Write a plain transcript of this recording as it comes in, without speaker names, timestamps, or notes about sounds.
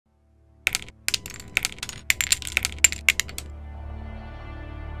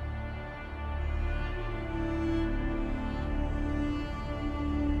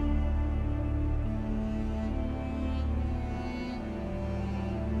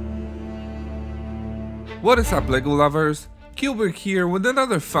What is up, LEGO lovers? Kubrick here with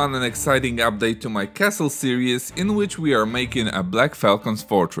another fun and exciting update to my castle series in which we are making a Black Falcon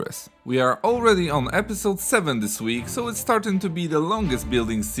Fortress. We are already on episode 7 this week, so it's starting to be the longest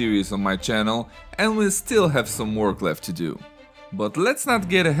building series on my channel and we still have some work left to do. But let's not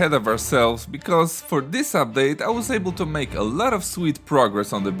get ahead of ourselves, because for this update I was able to make a lot of sweet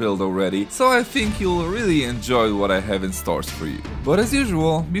progress on the build already, so I think you'll really enjoy what I have in stores for you. But as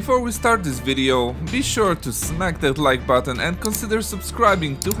usual, before we start this video, be sure to smack that like button and consider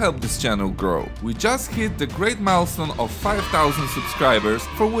subscribing to help this channel grow. We just hit the great milestone of 5,000 subscribers,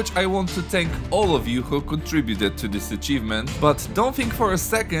 for which I want to thank all of you who contributed to this achievement, but don't think for a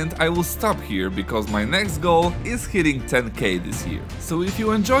second I will stop here, because my next goal is hitting 10k this year. So if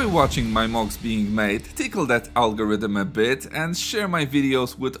you enjoy watching my MOCs being made, tickle that algorithm a bit and share my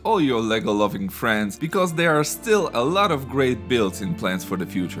videos with all your LEGO loving friends, because there are still a lot of great builds in plans for the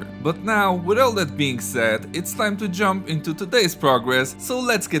future. But now, with all that being said, it's time to jump into today's progress, so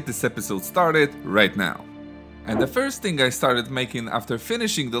let's get this episode started right now. And the first thing I started making after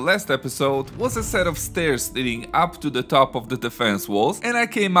finishing the last episode was a set of stairs leading up to the top of the defense walls, and I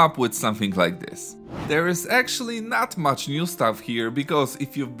came up with something like this. There is actually not much new stuff here, because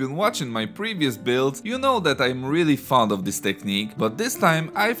if you've been watching my previous builds, you know that I'm really fond of this technique, but this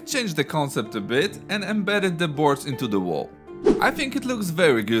time I've changed the concept a bit and embedded the boards into the wall. I think it looks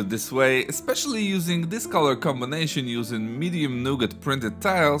very good this way, especially using this color combination using medium nougat printed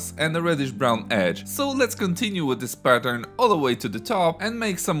tiles and a reddish brown edge. So let's continue with this pattern all the way to the top and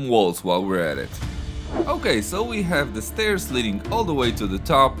make some walls while we're at it. Okay, so we have the stairs leading all the way to the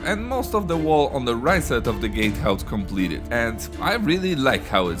top and most of the wall on the right side of the gatehouse completed, and I really like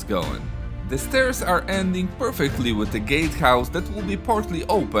how it's going. The stairs are ending perfectly with the gatehouse that will be partly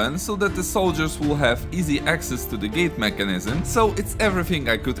open so that the soldiers will have easy access to the gate mechanism, so it's everything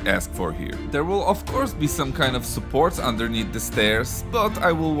I could ask for here. There will of course be some kind of supports underneath the stairs, but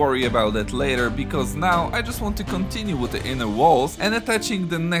I will worry about that later, because now I just want to continue with the inner walls and attaching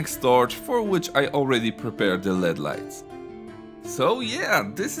the next torch, for which I already prepared the LED lights. So yeah,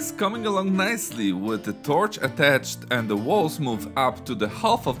 this is coming along nicely with the torch attached and the walls move up to the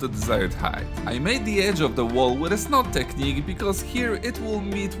half of the desired height. I made the edge of the wall with a snot technique because here it will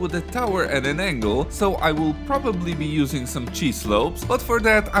meet with the tower at an angle, so I will probably be using some cheese slopes, but for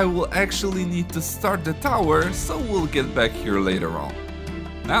that I will actually need to start the tower, so we'll get back here later on.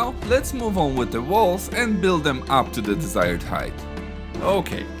 Now let's move on with the walls and build them up to the desired height.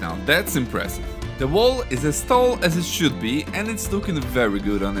 Okay, now that's impressive. The wall is as tall as it should be and it's looking very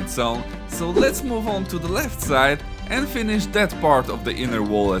good on its own, so let's move on to the left side and finish that part of the inner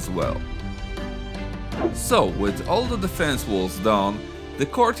wall as well. So, with all the defense walls done, the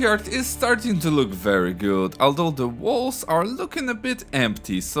courtyard is starting to look very good, although the walls are looking a bit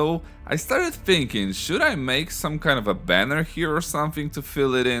empty, so I started thinking, should I make some kind of a banner here or something to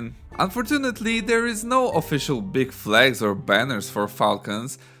fill it in? Unfortunately, there is no official big flags or banners for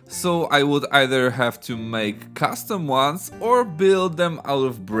Falcons, so I would either have to make custom ones or build them out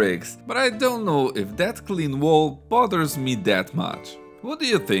of bricks, but I don't know if that clean wall bothers me that much. What do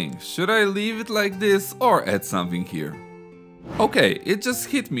you think? Should I leave it like this or add something here? Okay, it just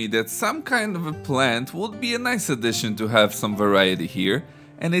hit me that some kind of a plant would be a nice addition to have some variety here,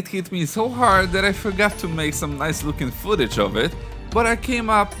 and it hit me so hard that I forgot to make some nice looking footage of it, but I came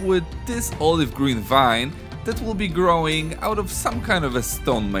up with this olive green vine that will be growing out of some kind of a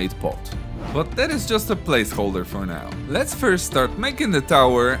stone-made pot. But that is just a placeholder for now. Let's first start making the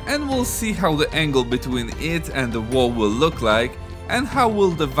tower and we'll see how the angle between it and the wall will look like and how will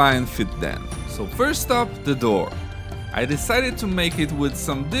the vine fit then. So first up, the door. I decided to make it with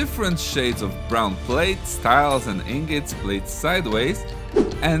some different shades of brown plates, tiles and ingots placed sideways,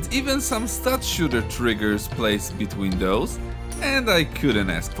 and even some stud shooter triggers placed between those, and I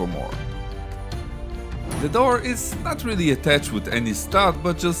couldn't ask for more. The door is not really attached with any stud,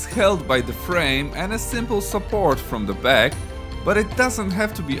 but just held by the frame and a simple support from the back, but it doesn't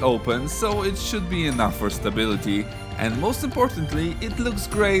have to be open, so it should be enough for stability, and most importantly, it looks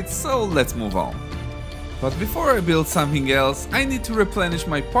great, so let's move on. But before I build something else, I need to replenish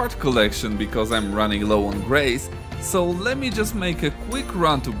my part collection because I'm running low on grays, so let me just make a quick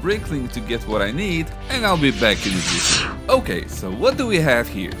run to Bricklink to get what I need, and I'll be back in a jiffy. Okay, so what do we have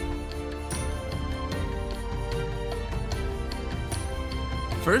here?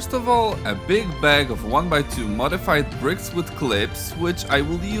 First of all, a big bag of 1x2 modified bricks with clips, which I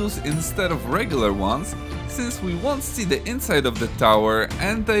will use instead of regular ones, since we won't see the inside of the tower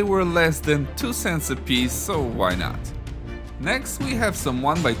and they were less than 2 cents a piece, so why not? Next we have some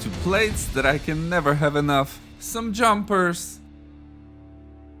 1x2 plates that I can never have enough, some jumpers,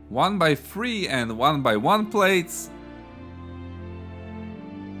 1x3 and 1x1 plates,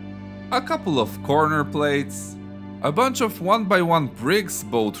 a couple of corner plates, a bunch of 1x1 bricks,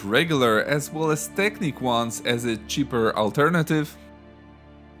 both regular as well as Technic ones as a cheaper alternative,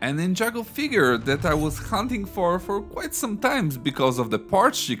 an Ninjago figure that I was hunting for quite some time because of the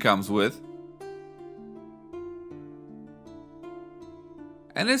parts she comes with,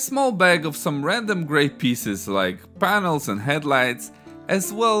 and a small bag of some random grey pieces like panels and headlights,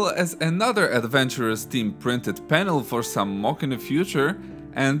 as well as another adventurous team printed panel for some MOC in the future,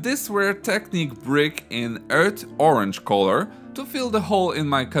 and this rare Technic brick in earth orange color to fill the hole in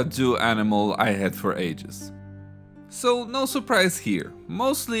my kazoo animal I had for ages. So no surprise here,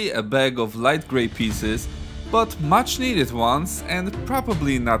 mostly a bag of light grey pieces, but much needed ones, and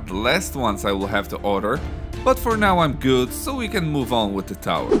probably not the last ones I will have to order, but for now I'm good, so we can move on with the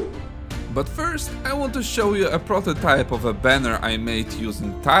tower. But first I want to show you a prototype of a banner I made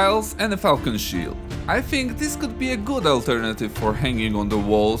using tiles and a falcon shield. I think this could be a good alternative for hanging on the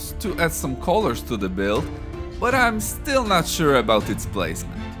walls to add some colors to the build, but I'm still not sure about its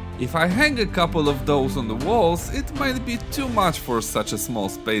placement. If I hang a couple of those on the walls, it might be too much for such a small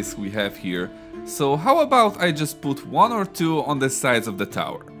space we have here, so how about I just put 1 or 2 on the sides of the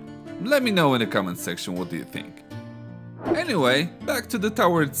tower? Let me know in the comment section what do you think. Anyway, back to the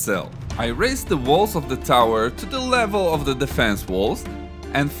tower itself. I raised the walls of the tower to the level of the defense walls,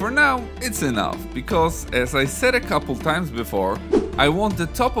 and for now it's enough, because as I said a couple times before, I want the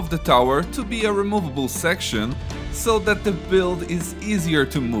top of the tower to be a removable section so that the build is easier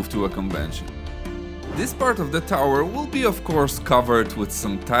to move to a convention. This part of the tower will be of course covered with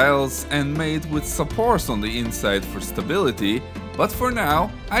some tiles and made with supports on the inside for stability, but for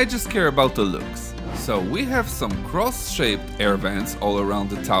now I just care about the looks. So we have some cross-shaped air vents all around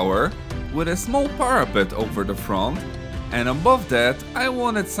the tower with a small parapet over the front, and above that I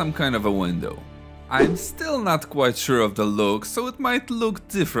wanted some kind of a window. I'm still not quite sure of the look, so it might look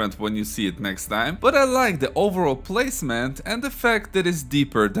different when you see it next time, but I like the overall placement and the fact that it's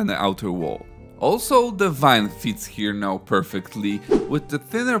deeper than the outer wall. Also, the vine fits here now perfectly, with the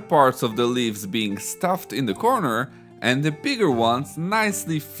thinner parts of the leaves being stuffed in the corner and the bigger ones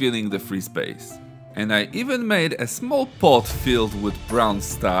nicely filling the free space. And I even made a small pot filled with brown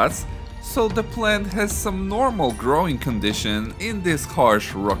studs, so the plant has some normal growing condition in this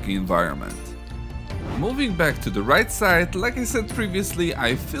harsh rocky environment. Moving back to the right side, like I said previously,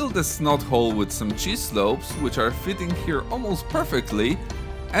 I filled the snot hole with some cheese slopes, which are fitting here almost perfectly,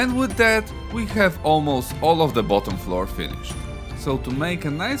 and with that we have almost all of the bottom floor finished. So to make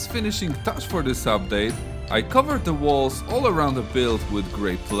a nice finishing touch for this update, I covered the walls all around the build with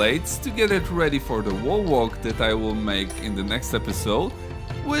grey plates to get it ready for the wall walk that I will make in the next episode,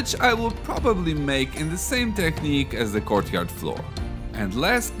 which I will probably make in the same technique as the courtyard floor. And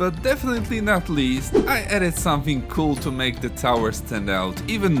last but definitely not least, I added something cool to make the tower stand out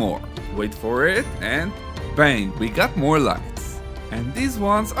even more. Wait for it, and bang, we got more lights. And these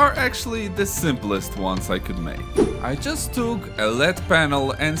ones are actually the simplest ones I could make. I just took a LED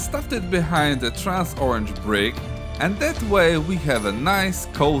panel and stuffed it behind a trans orange brick, and that way we have a nice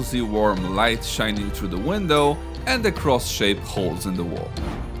cozy warm light shining through the window and the cross-shaped holes in the wall.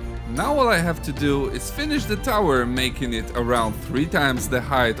 Now all I have to do is finish the tower, making it around 3 times the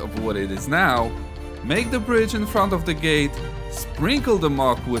height of what it is now, make the bridge in front of the gate, sprinkle the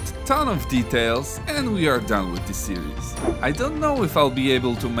MOC with a ton of details, and we are done with this series. I don't know if I'll be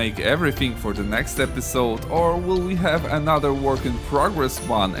able to make everything for the next episode, or will we have another work in progress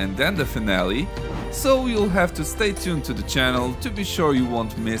one and then the finale, so you'll have to stay tuned to the channel to be sure you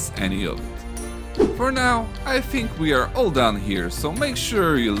won't miss any of it. For now, I think we are all done here, so make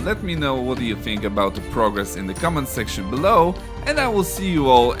sure you let me know what do you think about the progress in the comment section below, and I will see you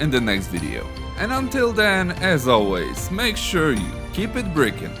all in the next video. And until then, as always, make sure you keep it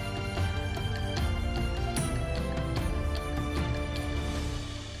brickin'.